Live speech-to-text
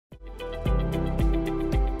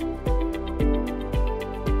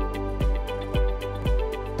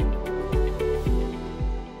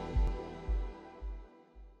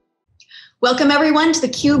Welcome everyone to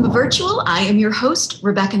theCUBE Virtual. I am your host,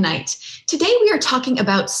 Rebecca Knight. Today we are talking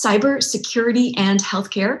about cybersecurity and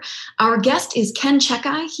healthcare. Our guest is Ken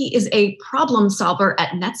Czekaj. He is a problem solver at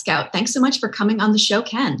NetScout. Thanks so much for coming on the show,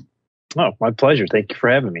 Ken. Oh, my pleasure. Thank you for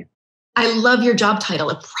having me. I love your job title,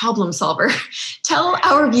 a problem solver. Tell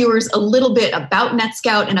our viewers a little bit about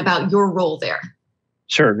NetScout and about your role there.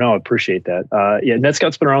 Sure. No, I appreciate that.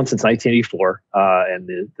 NetScout's been around since 1984, and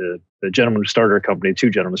the gentleman who started our company, two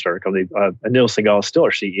gentlemen started our company, Anil Singhal is still our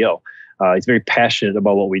CEO. He's very passionate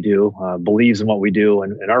about what we do, believes in what we do,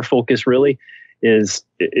 and our focus really is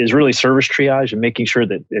really service triage and making sure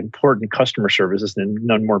that important customer services, and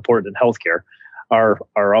none more important than healthcare,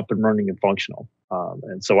 are up and running and functional.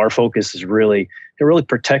 And so our focus is really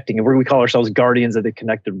protecting, and we call ourselves guardians of the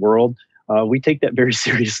connected world. We take that very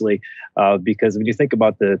seriously because when you think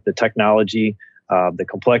about the technology, the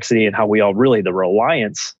complexity, and how we all really, the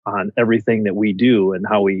reliance on everything that we do and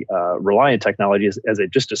how we rely on technology as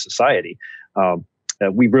just a society,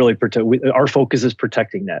 we really protect. Our focus is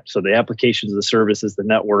protecting that. So the applications, the services, the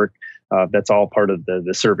network, that's all part of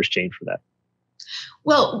the service chain for that.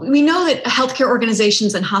 Well, we know that healthcare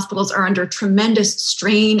organizations and hospitals are under tremendous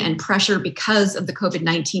strain and pressure because of the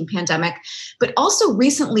COVID-19 pandemic. But also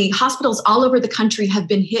recently, hospitals all over the country have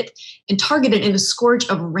been hit and targeted in a scourge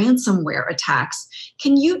of ransomware attacks.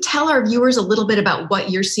 Can you tell our viewers a little bit about what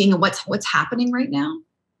you're seeing and what's happening right now?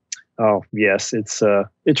 Oh, yes, it's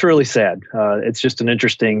really sad. It's just an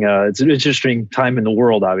interesting time in the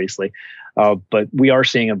world, obviously. But we are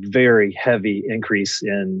seeing a very heavy increase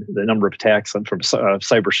in the number of attacks from a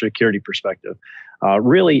cybersecurity perspective,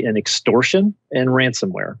 really in extortion and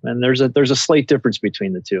ransomware. And there's a slight difference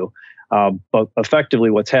between the two. But effectively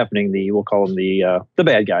what's happening, we'll call them the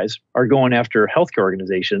bad guys, are going after healthcare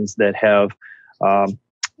organizations that have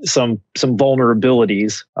some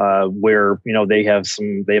vulnerabilities where they have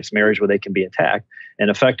some areas where they can be attacked. And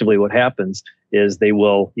effectively what happens is they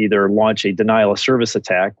will either launch a denial of service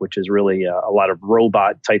attack, which is really a lot of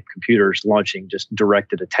robot type computers launching just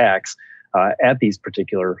directed attacks at these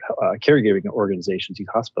particular caregiving organizations, these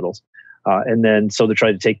hospitals. And then so they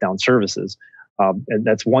try to take down services. And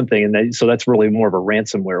that's one thing. And so that's really more of a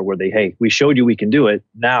ransomware where hey, we showed you we can do it.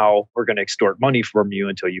 Now we're going to extort money from you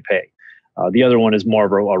until you pay. The other one is more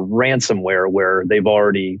of a ransomware where they've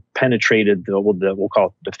already penetrated we'll call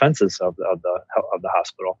it the defenses of the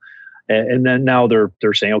hospital, and then now they're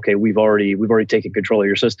saying, okay, we've already taken control of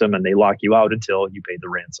your system, and they lock you out until you pay the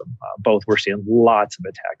ransom. Both, we're seeing lots of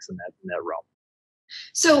attacks in that realm.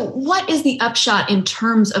 So, what is the upshot in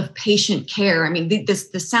terms of patient care? I mean, this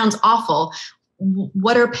sounds awful.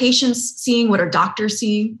 What are patients seeing? What are doctors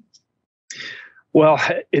seeing? Well,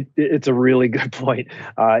 it's a really good point,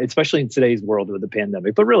 especially in today's world with the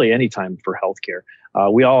pandemic, but really any time for healthcare.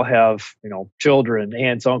 We all have, children,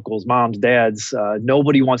 aunts, uncles, moms, dads.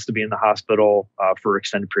 Nobody wants to be in the hospital for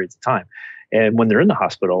extended periods of time. And when they're in the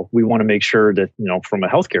hospital, we want to make sure that, from a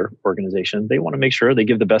healthcare organization, they want to make sure they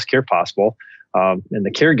give the best care possible. And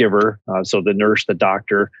the caregiver, so the nurse, the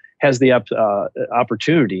doctor, has the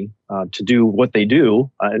opportunity to do what they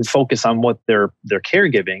do and focus on what they're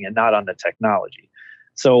caregiving and not on the technology.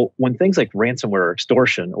 So when things like ransomware or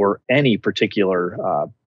extortion or any particular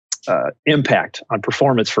impact on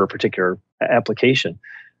performance for a particular application,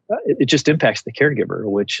 it just impacts the caregiver,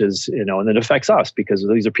 which is, and then it affects us because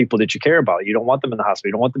these are people that you care about. You don't want them in the hospital.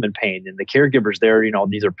 You don't want them in pain. And the caregivers there,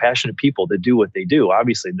 these are passionate people that do what they do.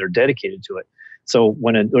 Obviously, they're dedicated to it. So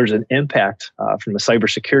when there's an impact from a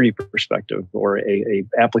cybersecurity perspective or a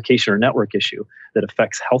application or network issue that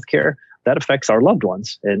affects healthcare, that affects our loved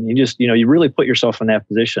ones. And you really put yourself in that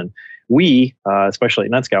position. We, especially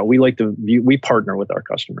at NetScout, we partner with our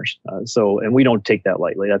customers. And we don't take that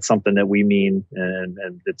lightly. That's something that we mean,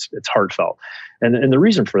 and it's heartfelt. And the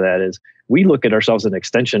reason for that is we look at ourselves as an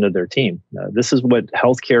extension of their team. This is what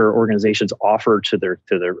healthcare organizations offer to their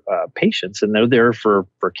patients, and they're there for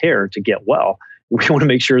care to get well. We want to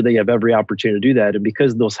make sure they have every opportunity to do that. And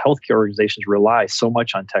because those healthcare organizations rely so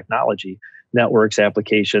much on technology, networks,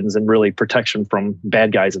 applications, and really protection from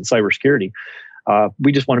bad guys in cybersecurity,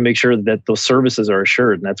 we just want to make sure that those services are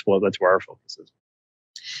assured. And that's where our focus is.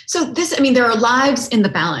 So there are lives in the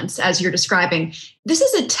balance, as you're describing. This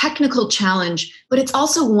is a technical challenge, but it's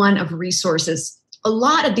also one of resources. A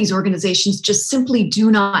lot of these organizations just simply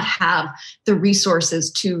do not have the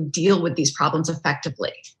resources to deal with these problems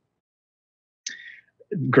effectively.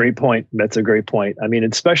 Great point. That's a great point.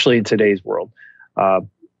 Especially in today's world,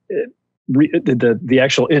 the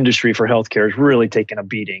actual industry for healthcare is really taking a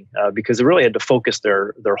beating because they really had to focus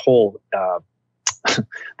their whole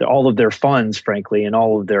all of their funds, frankly, and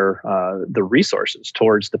all of their resources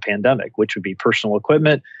towards the pandemic, which would be personal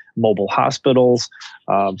equipment, mobile hospitals,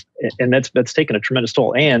 and that's taken a tremendous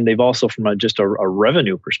toll. And they've also, from just a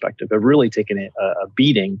revenue perspective, have really taken a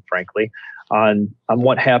beating, frankly, on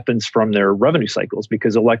what happens from their revenue cycles,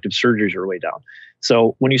 because elective surgeries are way down.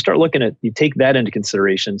 So when you start looking at, you take that into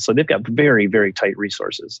consideration. So they've got very, very tight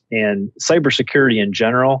resources, and cybersecurity in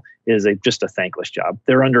general is just a thankless job.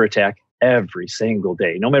 They're under attack every single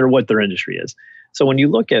day, no matter what their industry is. So when you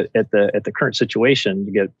look at the current situation,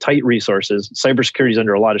 you get tight resources, cybersecurity is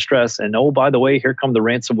under a lot of stress, and oh, by the way, here come the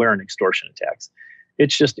ransomware and extortion attacks.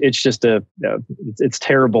 It's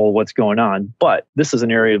terrible what's going on. But this is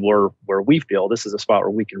an area where we feel this is a spot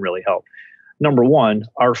where we can really help. Number one,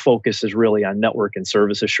 our focus is really on network and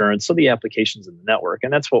service assurance, so the applications in the network,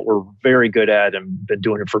 and that's what we're very good at and been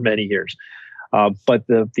doing it for many years. But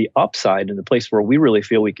the upside and the place where we really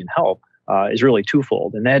feel we can help is really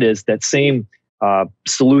twofold, and that is that same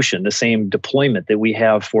solution, the same deployment that we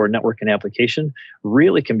have for network and application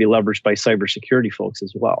really can be leveraged by cybersecurity folks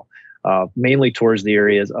as well, mainly towards the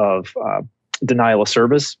areas of denial of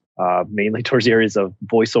service, mainly towards the areas of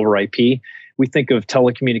voice over IP. We think of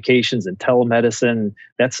telecommunications and telemedicine.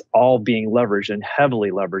 That's all being leveraged and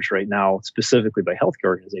heavily leveraged right now, specifically by healthcare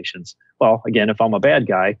organizations. Well, again, if I'm a bad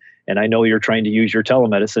guy and I know you're trying to use your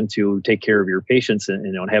telemedicine to take care of your patients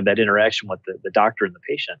and have that interaction with the doctor and the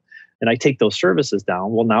patient, and I take those services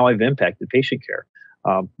down, well, now I've impacted patient care.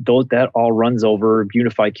 That all runs over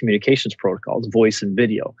unified communications protocols, voice and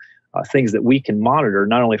video, things that we can monitor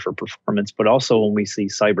not only for performance, but also when we see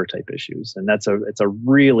cyber type issues. And it's a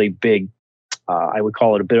really big, I would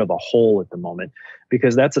call it a bit of a hole at the moment,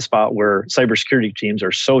 because that's a spot where cybersecurity teams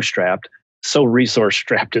are so strapped, so resource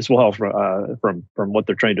strapped as well from what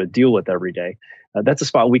they're trying to deal with every day. That's a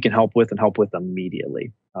spot we can help with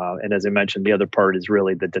immediately. And as I mentioned, the other part is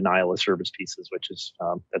really the denial of service pieces, which is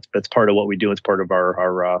that's part of what we do. It's part of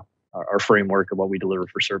our framework of what we deliver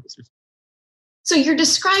for services. So you're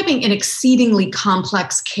describing an exceedingly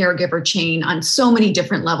complex caregiver chain on so many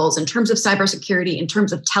different levels in terms of cybersecurity, in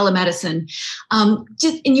terms of telemedicine. And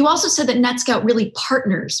you also said that NetScout really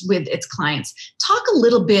partners with its clients. Talk a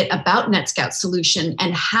little bit about NetScout's solution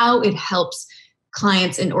and how it helps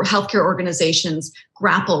clients or healthcare organizations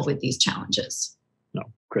grapple with these challenges. No,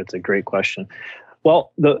 it's a great question.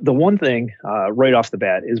 Well, the one thing right off the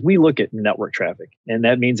bat is we look at network traffic, and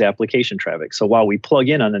that means application traffic. So while we plug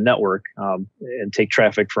in on the network and take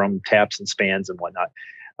traffic from taps and spans and whatnot,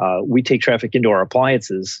 we take traffic into our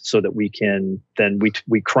appliances so that we can then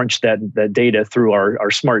we crunch that data through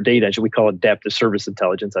our smart data engine. We call it adaptive service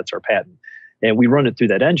intelligence. That's our patent. And we run it through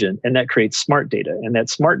that engine, and that creates smart data. And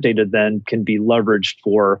that smart data then can be leveraged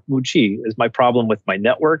for, is my problem with my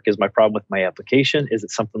network? Is my problem with my application? Is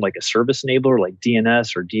it something like a service enabler like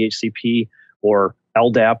DNS or DHCP or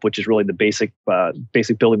LDAP, which is really the basic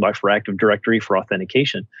building block for Active Directory for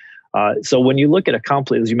authentication? So when you look at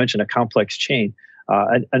as you mentioned, a complex chain,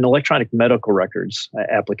 an electronic medical records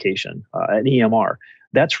application, an EMR,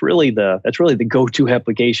 that's really the go-to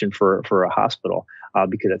application for a hospital.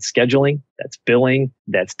 Because that's scheduling, that's billing,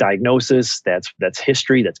 that's diagnosis, that's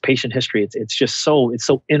history, that's patient history. It's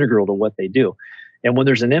so integral to what they do. And when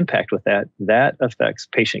there's an impact with that affects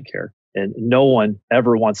patient care. And no one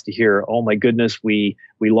ever wants to hear, oh my goodness, we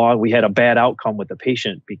had a bad outcome with the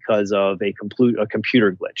patient because of a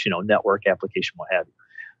computer glitch, network application, what have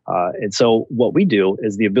you. And so what we do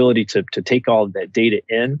is the ability to take all of that data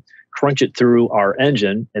in, crunch it through our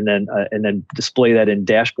engine, and then display that in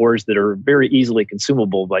dashboards that are very easily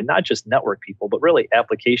consumable by not just network people, but really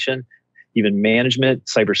application, even management,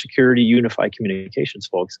 cybersecurity, unified communications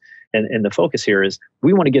folks. And the focus here is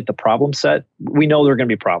we want to get the problem set. We know there are going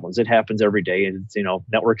to be problems. It happens every day, and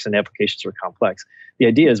networks and applications are complex. The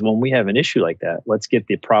idea is when we have an issue like that, let's get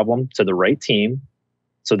the problem to the right team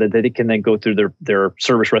so that they can then go through their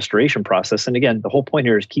service restoration process. And again, the whole point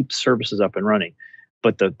here is keep services up and running.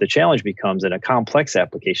 But the challenge becomes in a complex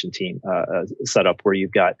application team setup where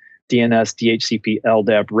you've got DNS, DHCP,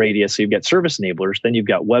 LDAP, Radius. So you've got service enablers. Then you've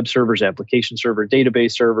got web servers, application server,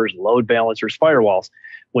 database servers, load balancers, firewalls.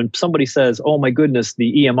 When somebody says, oh my goodness,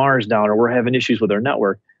 the EMR is down or we're having issues with our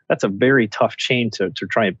network, that's a very tough chain to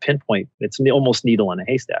try and pinpoint. It's almost needle in a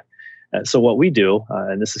haystack. So what we do,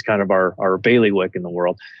 and this is kind of our bailiwick in the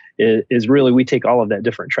world, is really we take all of that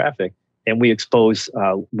different traffic and we expose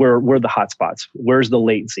where the hotspots, where's the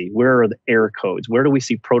latency, where are the error codes, where do we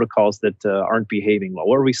see protocols that aren't behaving well,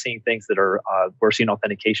 where are we seeing things that we're seeing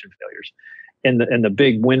authentication failures, and the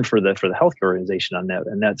big win for the healthcare organization on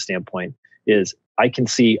that standpoint is I can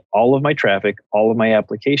see all of my traffic, all of my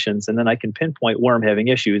applications, and then I can pinpoint where I'm having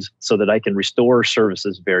issues so that I can restore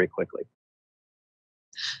services very quickly.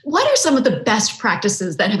 What are some of the best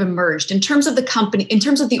practices that have emerged in terms of the company, in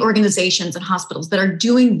terms of the organizations and hospitals that are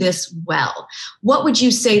doing this well? What would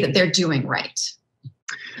you say that they're doing right?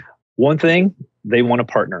 One thing, they want to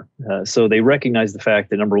partner. So they recognize the fact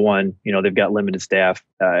that, number one, they've got limited staff,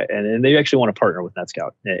 and they actually want to partner with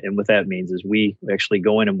NetScout. And what that means is we actually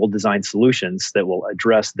go in and we'll design solutions that will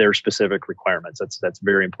address their specific requirements. That's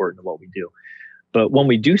very important to what we do. But when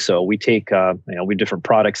we do so, we take we different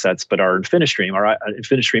product sets, but our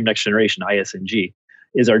InfiniStream Next Generation, ISNG,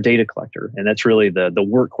 is our data collector. And that's really the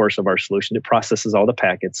workhorse of our solution. It processes all the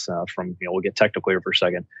packets from, we'll get technical here for a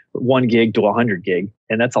second, 1 gig to 100 gig.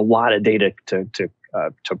 And that's a lot of data to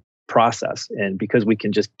process. And because we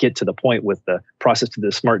can just get to the point with the process to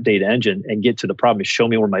the smart data engine and get to the problem, is show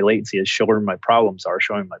me where my latency is, show where my problems are,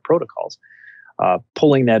 showing my protocols.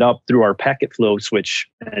 Pulling that up through our packet flow switch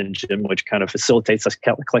engine, which kind of facilitates us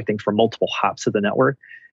collecting from multiple hops of the network.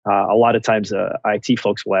 A lot of times IT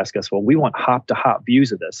folks will ask us, well, we want hop-to-hop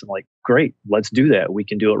views of this. I'm like, great, let's do that. We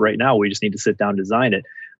can do it right now. We just need to sit down and design it.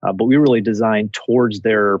 But we really design towards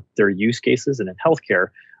their use cases. And in healthcare,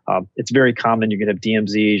 it's very common. You're going to have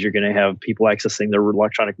DMZs. You're going to have people accessing their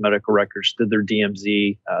electronic medical records to their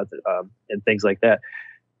DMZ and things like that.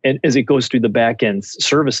 And as it goes through the back-end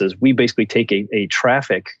services, we basically take a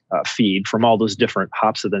traffic feed from all those different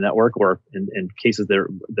hops of the network, or in cases that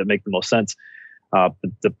make the most sense,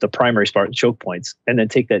 the primary start choke points, and then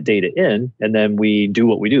take that data in, and then we do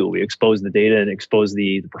what we do. We expose the data and expose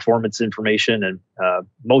the performance information. And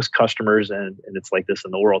most customers, and it's like this in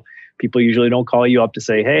the world, people usually don't call you up to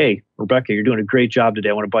say, hey, Rebecca, you're doing a great job today.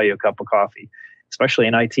 I want to buy you a cup of coffee. Especially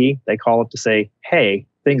in IT, they call up to say, hey,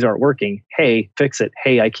 things aren't working. Hey, fix it.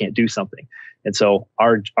 Hey, I can't do something. And so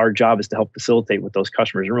our job is to help facilitate with those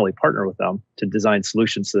customers and really partner with them to design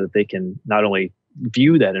solutions so that they can not only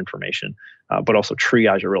view that information, but also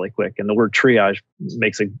triage it really quick. And the word triage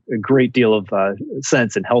makes a great deal of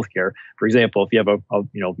sense in healthcare. For example, if you have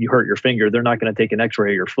you hurt your finger, they're not going to take an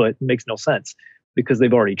x-ray of your foot. It makes no sense, because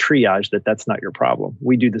they've already triaged that's not your problem.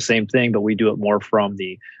 We do the same thing, but we do it more from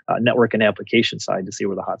the network and application side to see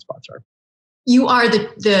where the hotspots are. You are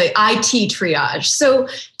the IT triage. So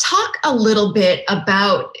talk a little bit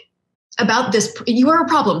about this. You are a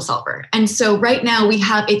problem solver. And so right now we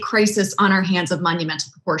have a crisis on our hands of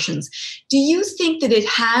monumental proportions. Do you think that it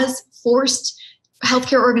has forced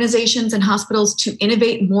healthcare organizations and hospitals to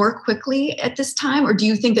innovate more quickly at this time? Or do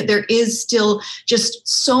you think that there is still just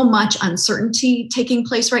so much uncertainty taking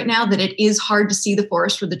place right now that it is hard to see the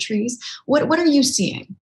forest for the trees? What are you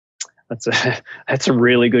seeing? That's a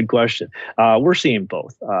really good question. We're seeing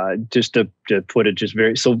both. Just to put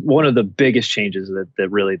it so one of the biggest changes that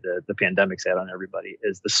really the pandemic's had on everybody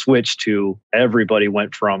is the switch to everybody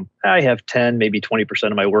went from, I have 10, maybe 20%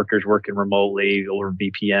 of my workers working remotely over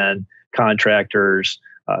VPN, contractors,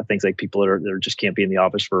 things like people that just can't be in the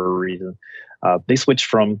office for a reason. They switched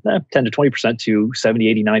from 10 to 20% to 70,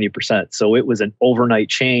 80, 90%. So it was an overnight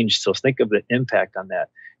change. So think of the impact on that.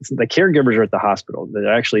 The caregivers are at the hospital.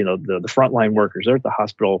 They're actually, the frontline workers, they're at the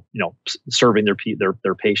hospital, serving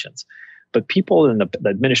their patients. But people in the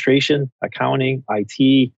administration, accounting,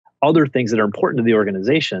 IT, other things that are important to the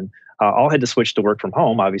organization, all had to switch to work from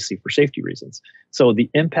home, obviously for safety reasons. So the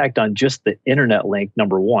impact on just the internet link,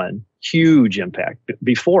 number one, huge impact.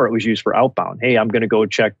 Before it was used for outbound. Hey, I'm going to go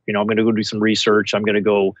check, I'm going to go do some research. I'm going to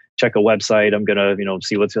go check a website. I'm going to,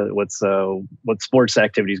 see what sports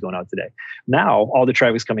activities going on today. Now all the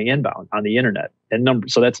traffic's coming inbound on the internet.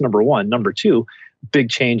 So that's number one. Number two, big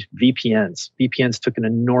change, VPNs. VPNs took an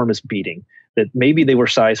enormous beating. That maybe they were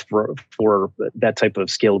sized for that type of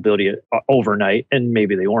scalability overnight, and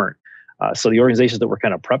maybe they weren't. So the organizations that were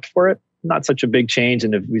kind of prepped for it, not such a big change,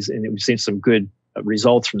 and we've seen some good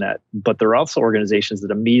results from that. But there are also organizations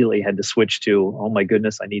that immediately had to switch to, oh my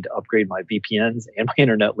goodness, I need to upgrade my VPNs and my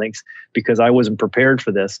internet links because I wasn't prepared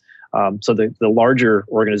for this. So the larger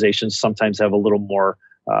organizations sometimes have a little more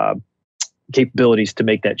capabilities to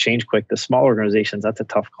make that change quick. The small organizations, that's a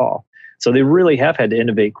tough call. So they really have had to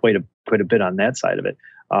innovate quite a bit on that side of it.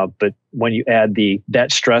 But when you add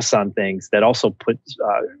that stress on things, that also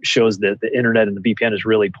shows that the internet and the VPN is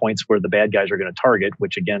really points where the bad guys are going to target,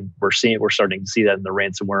 which again, we're starting to see that in the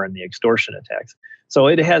ransomware and the extortion attacks. So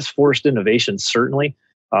it has forced innovation, certainly.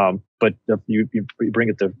 But if you bring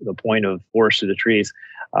it to the point of forest to the trees,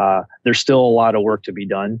 there's still a lot of work to be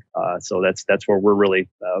done. So that's where we're really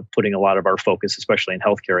putting a lot of our focus, especially in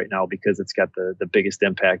healthcare right now, because it's got the biggest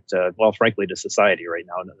impact, frankly, to society right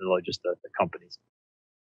now, not only just the companies.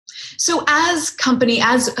 So as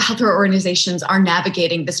healthcare organizations are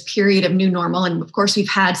navigating this period of new normal, and of course we've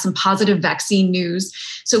had some positive vaccine news,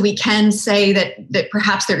 so we can say that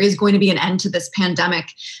perhaps there is going to be an end to this pandemic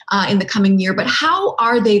in the coming year, but how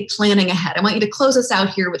are they planning ahead? I want you to close us out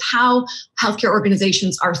here with how healthcare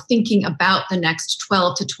organizations are thinking about the next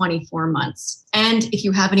 12 to 24 months. And if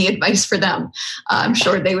you have any advice for them, I'm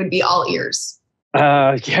sure they would be all ears.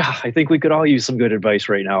 Yeah, I think we could all use some good advice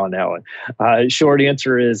right now on that one. Short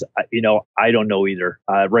answer is, I don't know either.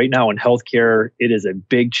 Right now in healthcare, it is a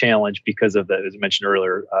big challenge because of as I mentioned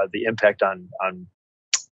earlier, the impact on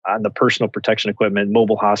the personal protection equipment,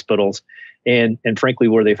 mobile hospitals, and frankly,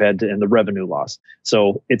 where they've had and the revenue loss.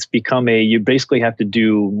 So it's become you basically have to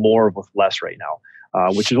do more with less right now.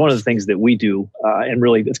 Which is one of the things that we do. And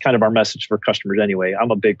really, it's kind of our message for customers anyway. I'm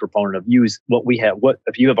a big proponent of use what we have.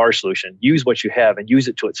 If you have our solution, use what you have and use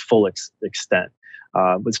it to its full extent.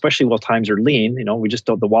 Especially while times are lean, we just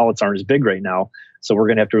don't, the wallets aren't as big right now. So we're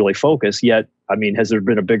going to have to really focus. Yet, has there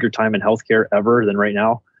been a bigger time in healthcare ever than right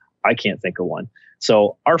now? I can't think of one.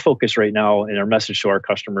 So our focus right now and our message to our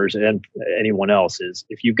customers and anyone else is,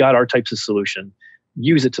 if you've got our types of solution,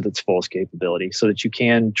 use it to its fullest capability so that you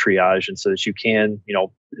can triage and so that you can,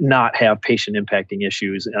 not have patient impacting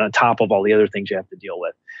issues on top of all the other things you have to deal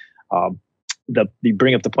with. You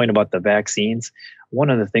bring up the point about the vaccines. One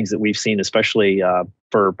of the things that we've seen, especially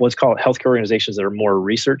for let's call it healthcare organizations that are more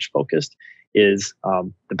research focused, is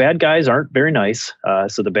the bad guys aren't very nice.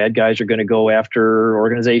 So the bad guys are going to go after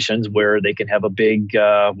organizations where they can have a big,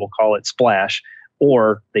 we'll call it splash,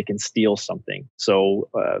 or they can steal something. So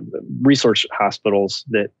research hospitals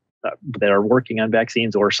that are working on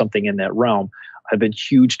vaccines or something in that realm have been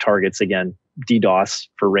huge targets, again, DDoS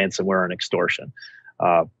for ransomware and extortion.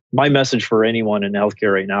 My message for anyone in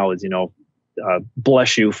healthcare right now is,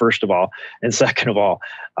 bless you, first of all. And second of all,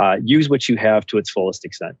 use what you have to its fullest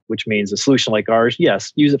extent, which means a solution like ours,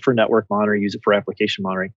 yes, use it for network monitoring, use it for application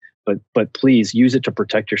monitoring, but please use it to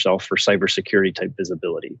protect yourself for cybersecurity type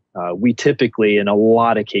visibility. We typically, in a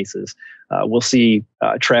lot of cases, we'll see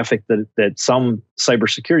traffic that some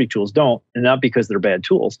cybersecurity tools don't, and not because they're bad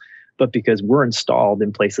tools, but because we're installed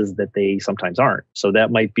in places that they sometimes aren't. So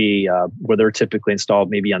that might be where they're typically installed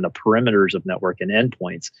maybe on the perimeters of network and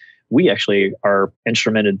endpoints. We actually are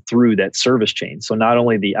instrumented through that service chain. So not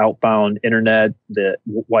only the outbound internet, the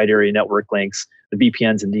wide area network links, the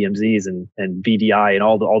VPNs and DMZs and VDI and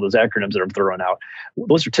all those acronyms that are thrown out,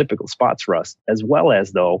 those are typical spots for us, as well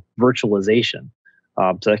as, though, virtualization.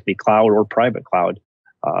 So that could be cloud or private cloud.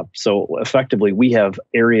 So effectively, we have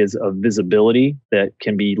areas of visibility that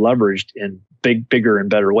can be leveraged in bigger and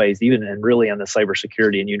better ways, even and really on the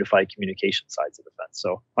cybersecurity and unified communication sides of the fence.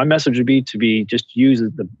 So my message would be to just use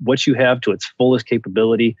what you have to its fullest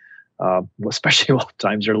capability, especially while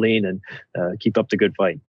times are lean, and keep up the good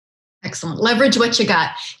fight. Excellent. Leverage what you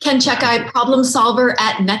got. Ken Czekaj, problem solver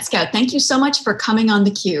at NetScout. Thank you so much for coming on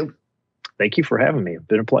theCUBE. Thank you for having me. It's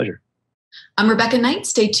been a pleasure. I'm Rebecca Knight.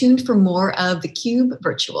 Stay tuned for more of theCUBE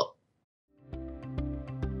Virtual.